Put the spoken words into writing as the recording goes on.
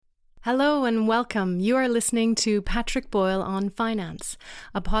Hello and welcome. You are listening to Patrick Boyle on Finance,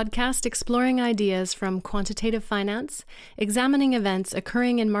 a podcast exploring ideas from quantitative finance, examining events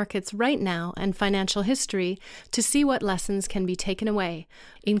occurring in markets right now and financial history to see what lessons can be taken away,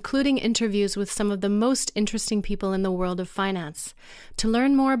 including interviews with some of the most interesting people in the world of finance. To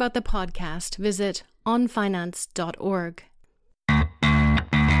learn more about the podcast, visit onfinance.org.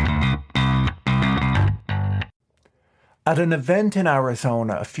 At an event in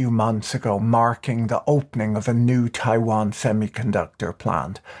Arizona a few months ago marking the opening of a new Taiwan semiconductor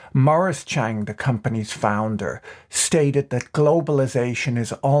plant, Morris Chang, the company's founder, stated that globalization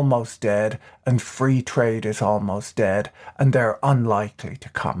is almost dead and free trade is almost dead and they're unlikely to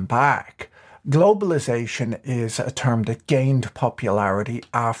come back. Globalization is a term that gained popularity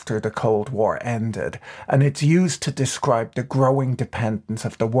after the Cold War ended, and it's used to describe the growing dependence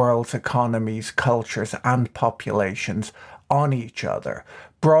of the world's economies, cultures, and populations on each other,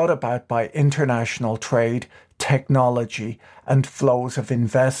 brought about by international trade, technology, and flows of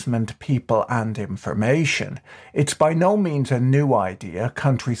investment, people, and information. It's by no means a new idea.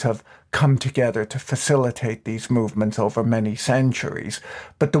 Countries have come together to facilitate these movements over many centuries,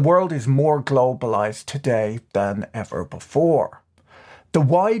 but the world is more globalized today than ever before. The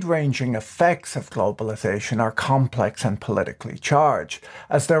wide-ranging effects of globalization are complex and politically charged,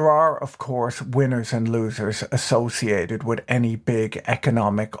 as there are, of course, winners and losers associated with any big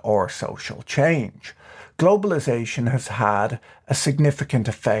economic or social change. Globalization has had a significant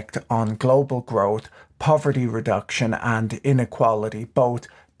effect on global growth, poverty reduction, and inequality, both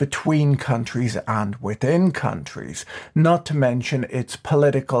between countries and within countries, not to mention its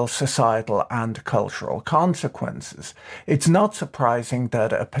political, societal, and cultural consequences. It's not surprising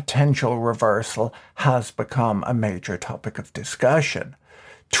that a potential reversal has become a major topic of discussion.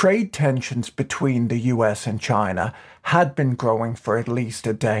 Trade tensions between the US and China had been growing for at least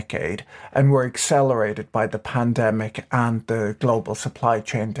a decade and were accelerated by the pandemic and the global supply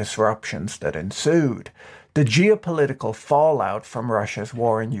chain disruptions that ensued. The geopolitical fallout from Russia's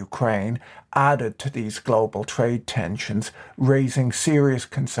war in Ukraine added to these global trade tensions, raising serious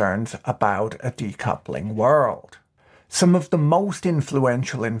concerns about a decoupling world. Some of the most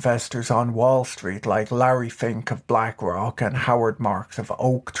influential investors on Wall Street, like Larry Fink of BlackRock and Howard Marks of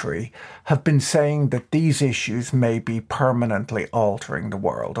Oaktree, have been saying that these issues may be permanently altering the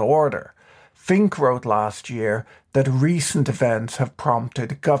world order. Fink wrote last year that recent events have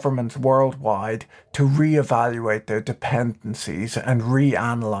prompted governments worldwide to reevaluate their dependencies and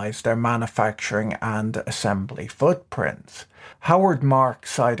reanalyze their manufacturing and assembly footprints. Howard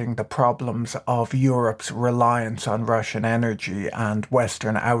Marks, citing the problems of Europe's reliance on Russian energy and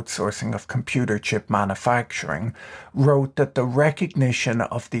Western outsourcing of computer chip manufacturing, wrote that the recognition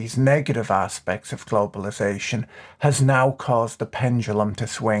of these negative aspects of globalization has now caused the pendulum to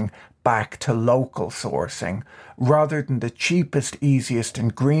swing back to local sourcing. Rather than the cheapest, easiest,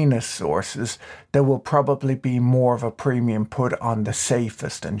 and greenest sources, there will probably be more of a premium put on the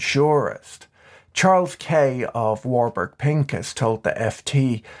safest and surest. Charles Kay of Warburg Pincus told the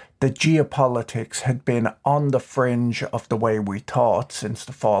FT that geopolitics had been on the fringe of the way we thought since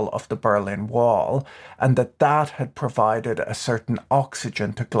the fall of the Berlin Wall, and that had provided a certain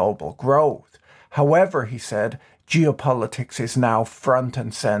oxygen to global growth. However, he said, geopolitics is now front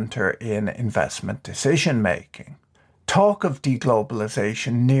and center in investment decision-making. Talk of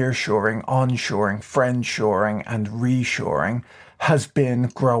deglobalization, nearshoring, onshoring, friendshoring, and reshoring has been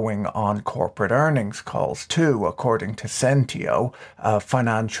growing on corporate earnings calls too, according to Sentio, a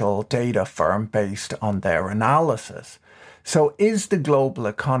financial data firm based on their analysis. So is the global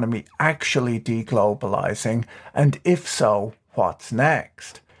economy actually deglobalizing? And if so, what's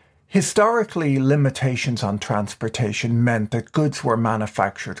next? Historically, limitations on transportation meant that goods were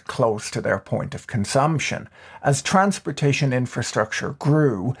manufactured close to their point of consumption. As transportation infrastructure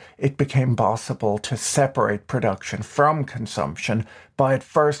grew, it became possible to separate production from consumption by at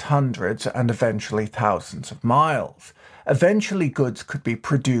first hundreds and eventually thousands of miles. Eventually, goods could be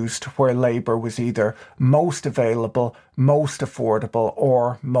produced where labor was either most available, most affordable,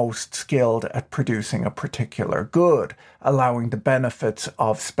 or most skilled at producing a particular good, allowing the benefits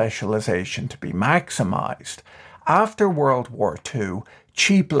of specialization to be maximized. After World War II,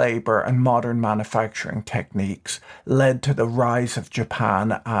 cheap labor and modern manufacturing techniques led to the rise of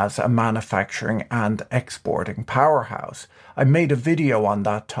Japan as a manufacturing and exporting powerhouse. I made a video on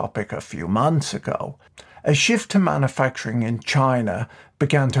that topic a few months ago. A shift to manufacturing in China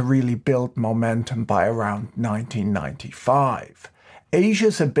began to really build momentum by around 1995.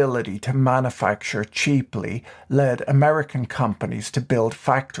 Asia's ability to manufacture cheaply led American companies to build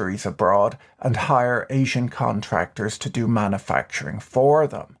factories abroad and hire Asian contractors to do manufacturing for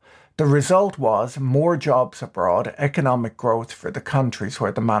them. The result was more jobs abroad, economic growth for the countries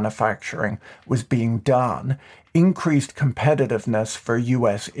where the manufacturing was being done, increased competitiveness for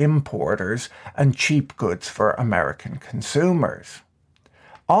US importers, and cheap goods for American consumers.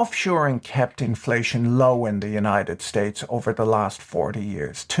 Offshoring kept inflation low in the United States over the last 40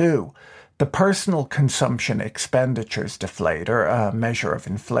 years too. The personal consumption expenditures deflator, a measure of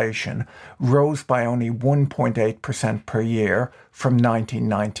inflation, rose by only 1.8% per year from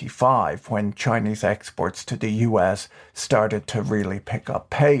 1995, when Chinese exports to the US started to really pick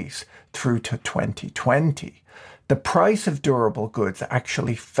up pace, through to 2020. The price of durable goods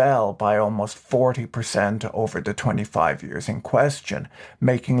actually fell by almost 40% over the 25 years in question,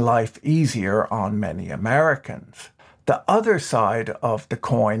 making life easier on many Americans. The other side of the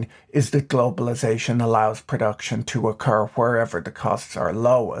coin is that globalization allows production to occur wherever the costs are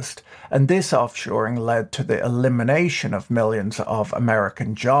lowest, and this offshoring led to the elimination of millions of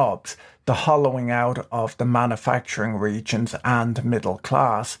American jobs, the hollowing out of the manufacturing regions and middle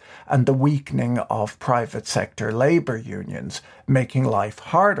class, and the weakening of private sector labor unions, making life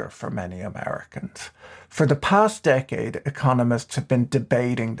harder for many Americans. For the past decade, economists have been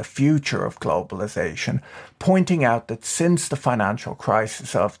debating the future of globalization, pointing out that since the financial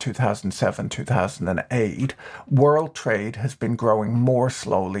crisis of 2007-2008, world trade has been growing more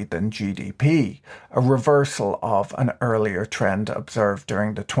slowly than GDP, a reversal of an earlier trend observed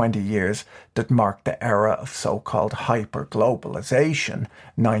during the 20 years that marked the era of so-called hyper-globalization,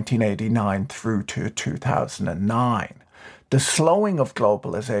 1989 through to 2009. The slowing of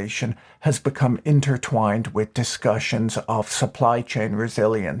globalization has become intertwined with discussions of supply chain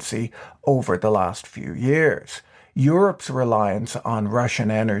resiliency over the last few years. Europe's reliance on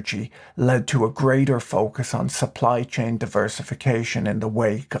Russian energy led to a greater focus on supply chain diversification in the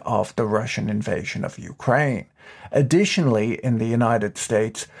wake of the Russian invasion of Ukraine. Additionally, in the United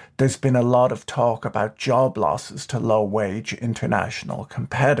States, there's been a lot of talk about job losses to low-wage international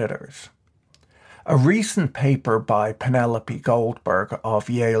competitors. A recent paper by Penelope Goldberg of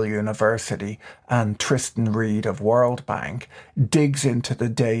Yale University and Tristan Reed of World Bank digs into the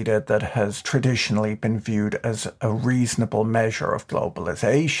data that has traditionally been viewed as a reasonable measure of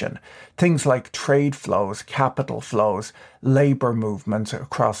globalization. Things like trade flows, capital flows, labor movements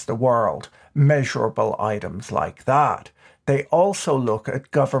across the world, measurable items like that. They also look at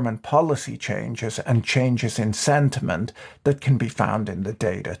government policy changes and changes in sentiment that can be found in the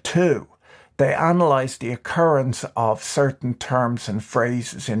data too. They analyse the occurrence of certain terms and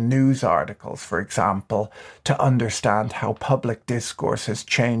phrases in news articles, for example, to understand how public discourse has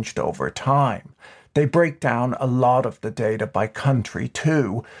changed over time. They break down a lot of the data by country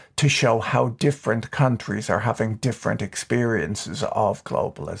too, to show how different countries are having different experiences of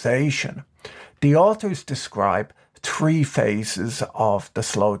globalization. The authors describe 3 phases of the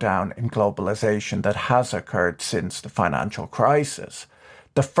slowdown in globalization that has occurred since the financial crisis.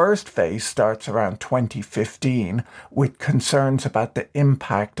 The first phase starts around 2015 with concerns about the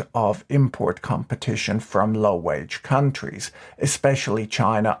impact of import competition from low-wage countries, especially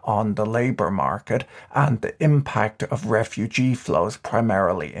China, on the labour market, and the impact of refugee flows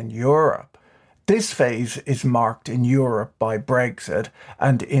primarily in Europe. This phase is marked in Europe by Brexit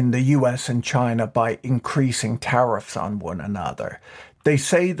and in the US and China by increasing tariffs on one another. They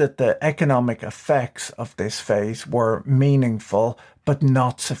say that the economic effects of this phase were meaningful but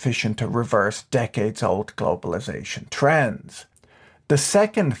not sufficient to reverse decades-old globalization trends. The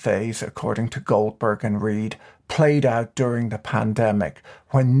second phase, according to Goldberg and Reed, played out during the pandemic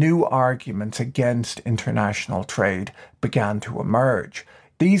when new arguments against international trade began to emerge.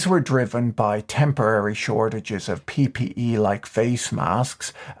 These were driven by temporary shortages of PPE like face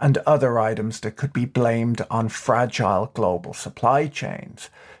masks and other items that could be blamed on fragile global supply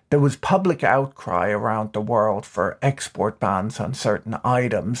chains. There was public outcry around the world for export bans on certain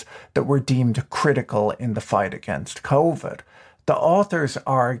items that were deemed critical in the fight against COVID. The authors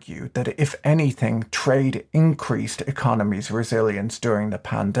argue that if anything, trade increased economies' resilience during the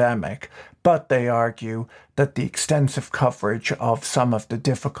pandemic, but they argue that the extensive coverage of some of the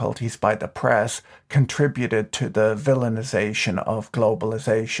difficulties by the press contributed to the villainization of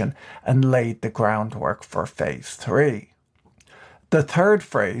globalization and laid the groundwork for phase 3. The third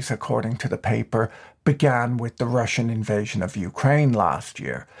phase, according to the paper, began with the Russian invasion of Ukraine last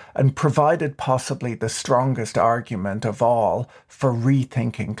year and provided possibly the strongest argument of all for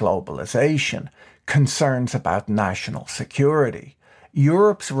rethinking globalization, concerns about national security.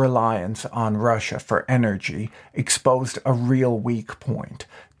 Europe's reliance on Russia for energy exposed a real weak point.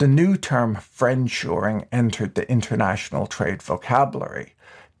 The new term friendshoring entered the international trade vocabulary.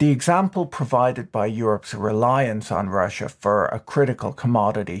 The example provided by Europe's reliance on Russia for a critical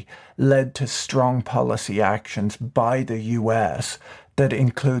commodity led to strong policy actions by the US that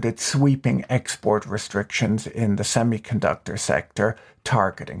included sweeping export restrictions in the semiconductor sector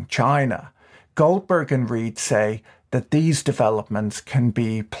targeting China. Goldberg and Reed say that these developments can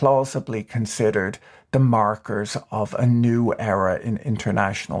be plausibly considered the markers of a new era in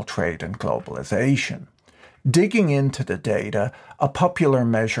international trade and globalization. Digging into the data, a popular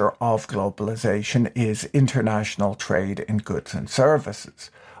measure of globalization is international trade in goods and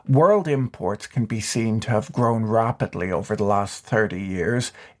services. World imports can be seen to have grown rapidly over the last 30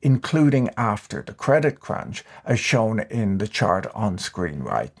 years, including after the credit crunch, as shown in the chart on screen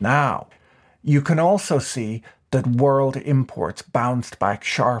right now. You can also see that world imports bounced back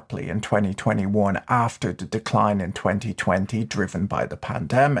sharply in 2021 after the decline in 2020 driven by the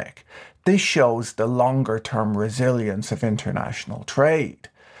pandemic. This shows the longer-term resilience of international trade.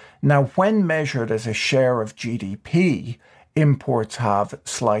 Now, when measured as a share of GDP, imports have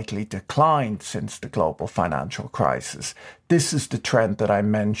slightly declined since the global financial crisis. This is the trend that I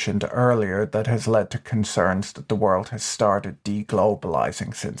mentioned earlier that has led to concerns that the world has started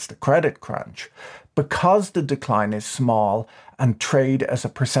deglobalizing since the credit crunch. Because the decline is small and trade as a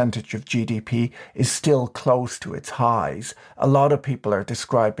percentage of GDP is still close to its highs, a lot of people are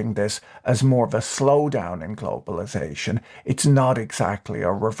describing this as more of a slowdown in globalization. It's not exactly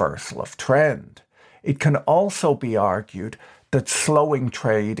a reversal of trend. It can also be argued that slowing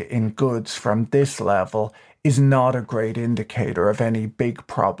trade in goods from this level is not a great indicator of any big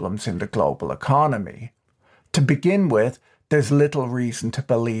problems in the global economy. To begin with, there's little reason to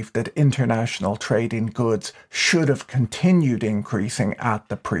believe that international trade in goods should have continued increasing at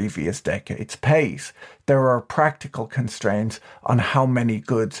the previous decade's pace. There are practical constraints on how many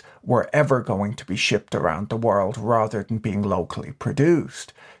goods were ever going to be shipped around the world rather than being locally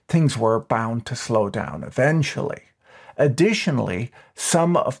produced. Things were bound to slow down eventually. Additionally,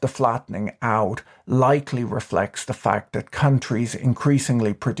 some of the flattening out likely reflects the fact that countries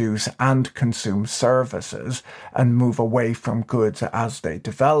increasingly produce and consume services and move away from goods as they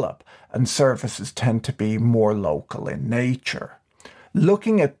develop, and services tend to be more local in nature.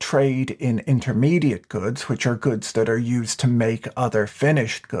 Looking at trade in intermediate goods, which are goods that are used to make other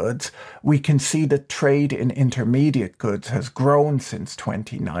finished goods, we can see that trade in intermediate goods has grown since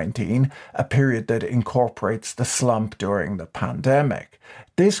 2019, a period that incorporates the slump during the pandemic.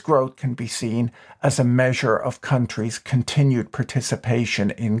 This growth can be seen as a measure of countries' continued participation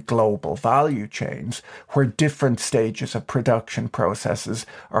in global value chains, where different stages of production processes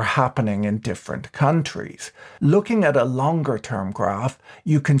are happening in different countries. Looking at a longer-term graph,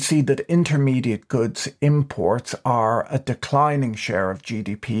 you can see that intermediate goods imports are a declining share of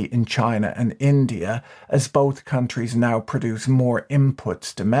GDP in China and India, as both countries now produce more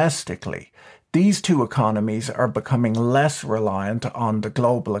inputs domestically. These two economies are becoming less reliant on the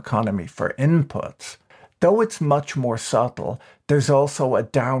global economy for inputs. Though it's much more subtle, there's also a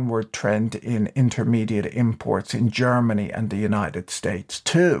downward trend in intermediate imports in Germany and the United States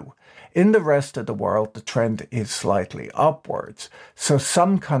too. In the rest of the world, the trend is slightly upwards, so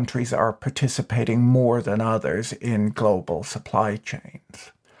some countries are participating more than others in global supply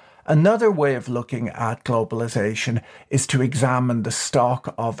chains. Another way of looking at globalization is to examine the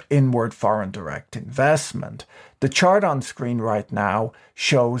stock of inward foreign direct investment. The chart on screen right now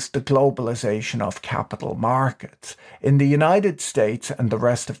shows the globalization of capital markets. In the United States and the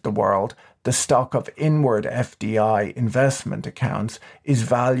rest of the world, the stock of inward FDI investment accounts is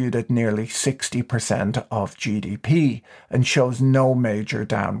valued at nearly 60% of GDP and shows no major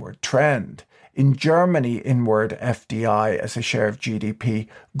downward trend. In Germany, inward FDI as a share of GDP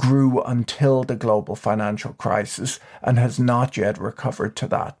grew until the global financial crisis and has not yet recovered to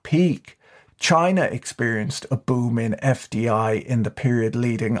that peak. China experienced a boom in FDI in the period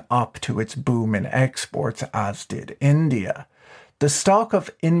leading up to its boom in exports, as did India. The stock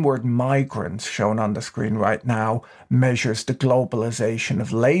of inward migrants shown on the screen right now measures the globalization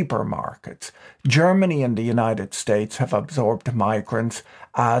of labor markets. Germany and the United States have absorbed migrants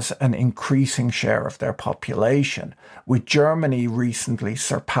as an increasing share of their population, with Germany recently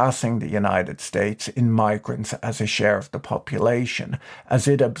surpassing the United States in migrants as a share of the population, as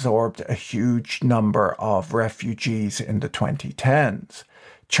it absorbed a huge number of refugees in the 2010s.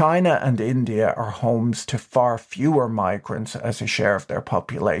 China and India are homes to far fewer migrants as a share of their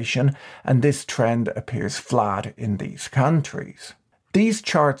population, and this trend appears flat in these countries. These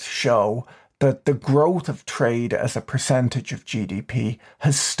charts show that the growth of trade as a percentage of GDP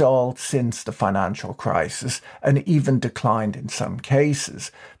has stalled since the financial crisis and even declined in some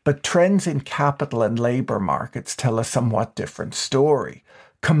cases, but trends in capital and labour markets tell a somewhat different story.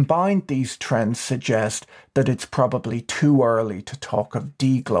 Combined, these trends suggest that it's probably too early to talk of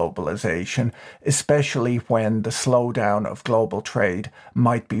deglobalization, especially when the slowdown of global trade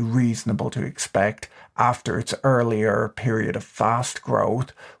might be reasonable to expect after its earlier period of fast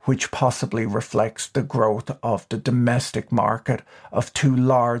growth, which possibly reflects the growth of the domestic market of two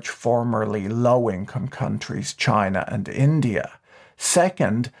large formerly low-income countries, China and India.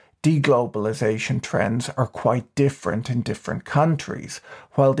 Second, deglobalization trends are quite different in different countries.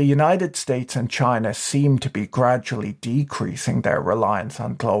 While the United States and China seem to be gradually decreasing their reliance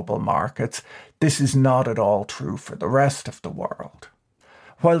on global markets, this is not at all true for the rest of the world.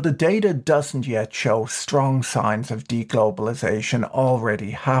 While the data doesn't yet show strong signs of deglobalization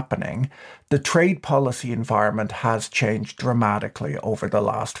already happening, the trade policy environment has changed dramatically over the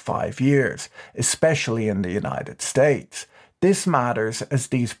last 5 years, especially in the United States. This matters as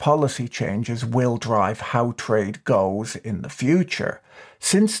these policy changes will drive how trade goes in the future.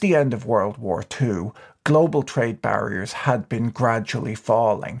 Since the end of World War II, global trade barriers had been gradually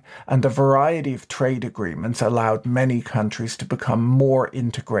falling, and a variety of trade agreements allowed many countries to become more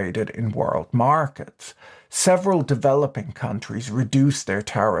integrated in world markets. Several developing countries reduced their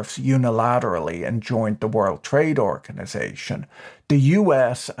tariffs unilaterally and joined the World Trade Organization. The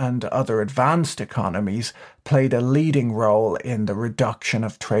US and other advanced economies played a leading role in the reduction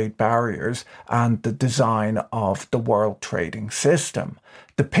of trade barriers and the design of the world trading system.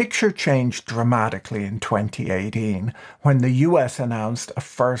 The picture changed dramatically in 2018 when the US announced a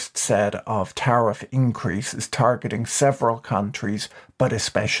first set of tariff increases targeting several countries, but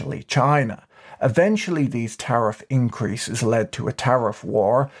especially China. Eventually, these tariff increases led to a tariff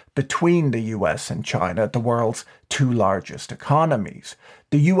war between the US and China, the world's two largest economies.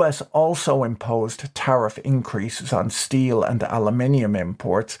 The US also imposed tariff increases on steel and aluminium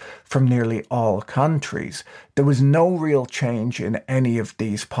imports from nearly all countries. There was no real change in any of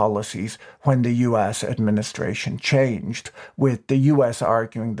these policies when the US administration changed, with the US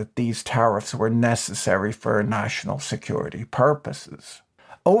arguing that these tariffs were necessary for national security purposes.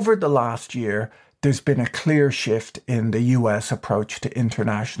 Over the last year, there's been a clear shift in the US approach to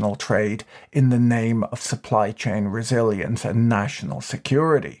international trade in the name of supply chain resilience and national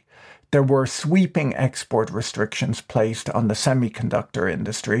security. There were sweeping export restrictions placed on the semiconductor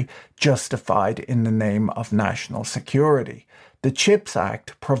industry, justified in the name of national security. The CHIPS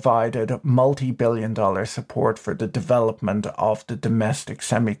Act provided multi-billion-dollar support for the development of the domestic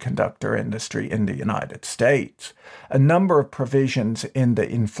semiconductor industry in the United States. A number of provisions in the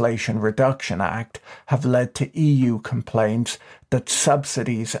Inflation Reduction Act have led to EU complaints that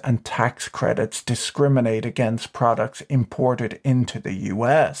subsidies and tax credits discriminate against products imported into the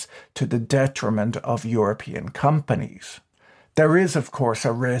US to the detriment of European companies. There is, of course,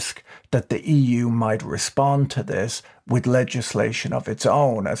 a risk that the EU might respond to this with legislation of its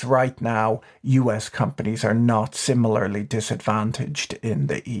own, as right now US companies are not similarly disadvantaged in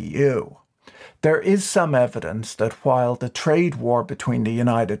the EU. There is some evidence that while the trade war between the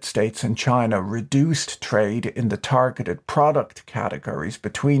United States and China reduced trade in the targeted product categories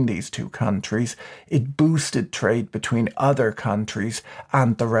between these two countries, it boosted trade between other countries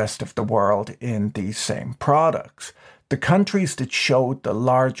and the rest of the world in these same products. The countries that showed the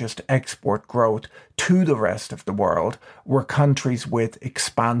largest export growth to the rest of the world were countries with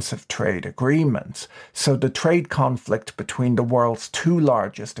expansive trade agreements. So the trade conflict between the world's two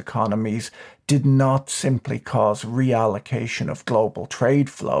largest economies did not simply cause reallocation of global trade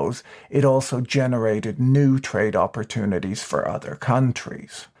flows, it also generated new trade opportunities for other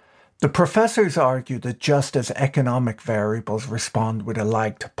countries. The professors argue that just as economic variables respond with a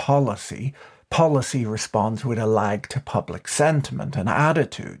lag to policy responds with a lag to public sentiment and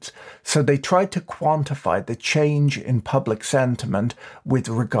attitudes. So they tried to quantify the change in public sentiment with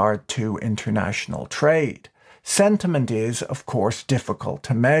regard to international trade. Sentiment is, of course, difficult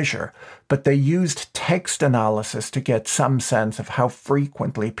to measure, but they used text analysis to get some sense of how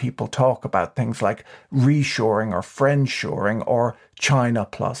frequently people talk about things like reshoring or friendshoring or China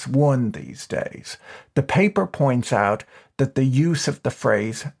plus one these days. The paper points out that the use of the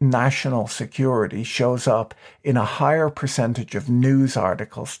phrase national security shows up in a higher percentage of news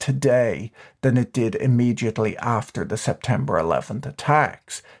articles today than it did immediately after the September 11th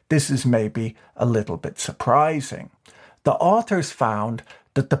attacks. This is maybe a little bit surprising. The authors found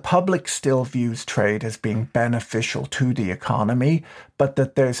that the public still views trade as being beneficial to the economy, but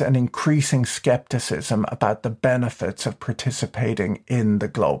that there's an increasing skepticism about the benefits of participating in the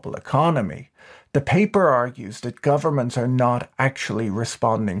global economy. The paper argues that governments are not actually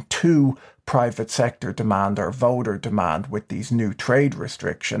responding to private sector demand or voter demand with these new trade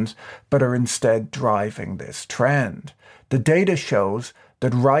restrictions, but are instead driving this trend. The data shows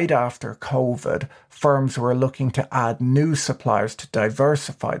that right after COVID, firms were looking to add new suppliers to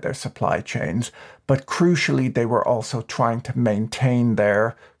diversify their supply chains, but crucially, they were also trying to maintain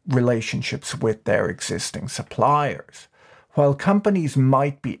their relationships with their existing suppliers. While companies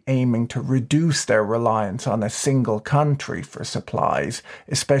might be aiming to reduce their reliance on a single country for supplies,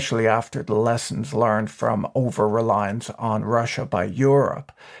 especially after the lessons learned from over-reliance on Russia by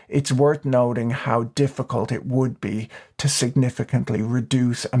Europe, it's worth noting how difficult it would be to significantly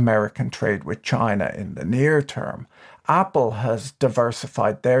reduce American trade with China in the near term. Apple has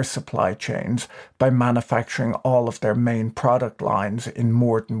diversified their supply chains by manufacturing all of their main product lines in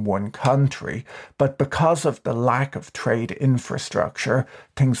more than one country, but because of the lack of trade infrastructure,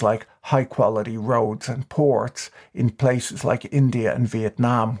 things like high-quality roads and ports in places like India and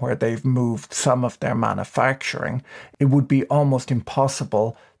Vietnam where they've moved some of their manufacturing, it would be almost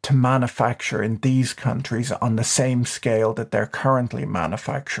impossible to manufacture in these countries on the same scale that they're currently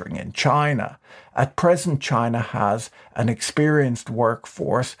manufacturing in China. At present, China has an experienced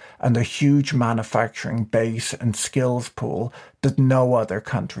workforce and a huge manufacturing base and skills pool that no other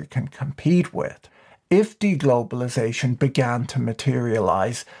country can compete with. If deglobalization began to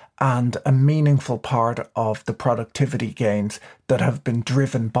materialize and a meaningful part of the productivity gains that have been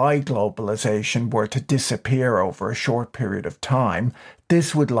driven by globalization were to disappear over a short period of time,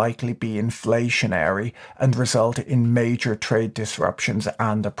 this would likely be inflationary and result in major trade disruptions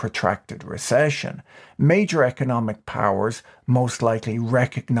and a protracted recession. Major economic powers most likely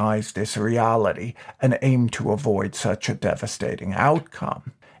recognize this reality and aim to avoid such a devastating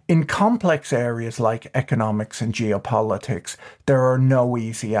outcome. In complex areas like economics and geopolitics, there are no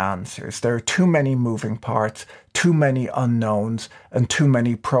easy answers. There are too many moving parts, too many unknowns, and too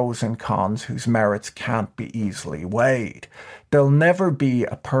many pros and cons whose merits can't be easily weighed. There'll never be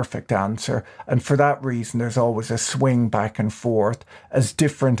a perfect answer, and for that reason there's always a swing back and forth as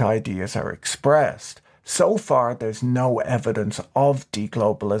different ideas are expressed. So far, there's no evidence of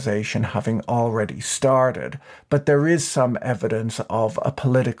deglobalization having already started, but there is some evidence of a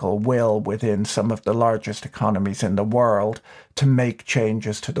political will within some of the largest economies in the world to make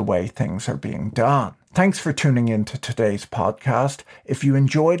changes to the way things are being done. Thanks for tuning in to today's podcast. If you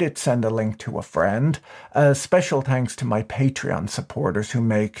enjoyed it, send a link to a friend. A special thanks to my Patreon supporters who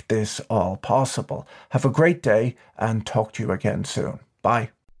make this all possible. Have a great day and talk to you again soon.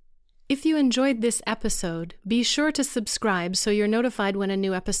 Bye. If you enjoyed this episode, be sure to subscribe so you're notified when a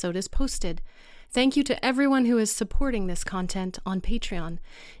new episode is posted. Thank you to everyone who is supporting this content on Patreon.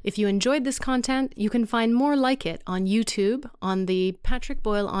 If you enjoyed this content, you can find more like it on YouTube, on the Patrick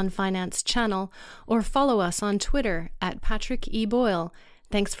Boyle on Finance channel, or follow us on Twitter at Patrick E. Boyle.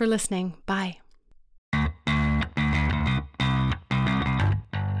 Thanks for listening. Bye.